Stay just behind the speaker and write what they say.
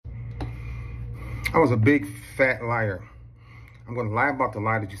I was a big fat liar. I'm going to lie about the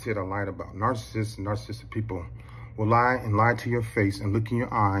lie that you said I lied about. Narcissists and narcissistic people will lie and lie to your face and look in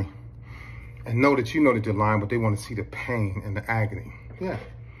your eye and know that you know that they're lying, but they want to see the pain and the agony. Yeah.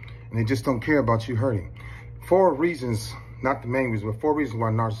 And they just don't care about you hurting. 4 reasons, not the main reason, but 4 reasons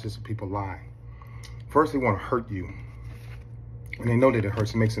why narcissistic people lie. First, they want to hurt you. And they know that it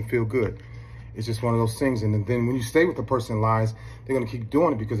hurts. It makes them feel good. It's just one of those things. And then when you stay with the person that lies, they're going to keep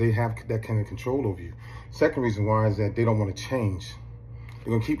doing it because they have that kind of control over you. Second reason why is that they don't want to change.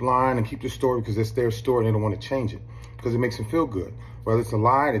 They're going to keep lying and keep the story because it's their story and they don't want to change it because it makes them feel good. Whether it's a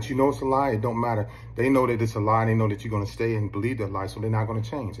lie that you know it's a lie, it don't matter. They know that it's a lie. They know that you're going to stay and believe that lie, so they're not going to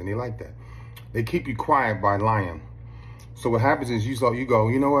change. And they like that. They keep you quiet by lying. So what happens is you go,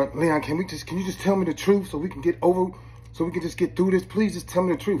 you know what, Leon, can you just tell me the truth so we can get over, so we can just get through this? Please just tell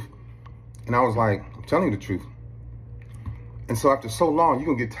me the truth. And I was like, I'm telling you the truth. And so after so long, you're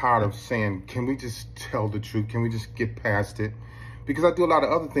going to get tired of saying, can we just tell the truth? Can we just get past it? Because I do a lot of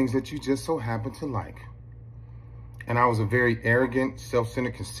other things that you just so happen to like. And I was a very arrogant,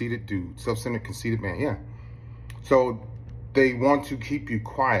 self-centered, conceited dude. Self-centered, conceited man, yeah. So they want to keep you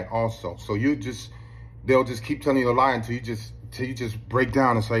quiet also. So they'll just keep telling you a lie until you just break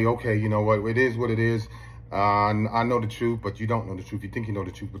down and say, okay, you know what, it is what it is. I know the truth, but you don't know the truth. You think you know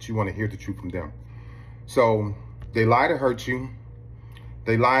the truth, but you want to hear the truth from them. So they lie to hurt you.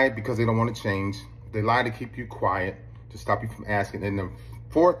 They lie because they don't want to change. They lie to keep you quiet, to stop you from asking. And the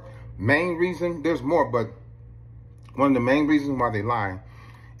 4th main reason, there's more, but one of the main reasons why they lie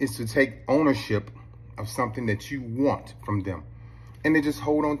is to take ownership of something that you want from them. And they just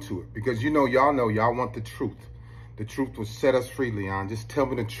hold on to it because y'all want the truth. The truth will set us free, Leon. Just tell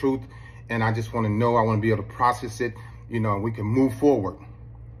me the truth. And I just want to know, I want to be able to process it, and we can move forward.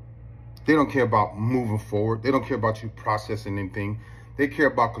 They don't care about moving forward. They don't care about you processing anything. They care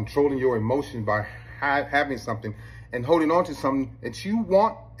about controlling your emotions by having something and holding on to something that you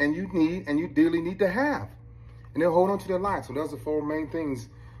want and you need and you dearly need to have. And they'll hold on to their lie. So those are 4 main things.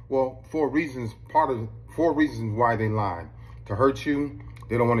 Well, 4 reasons, 4 reasons why they lie. To hurt you,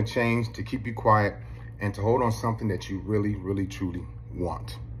 they don't want to change, to keep you quiet, and to hold on something that you really, really, truly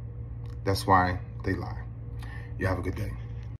want. That's why they lie. You have a good day.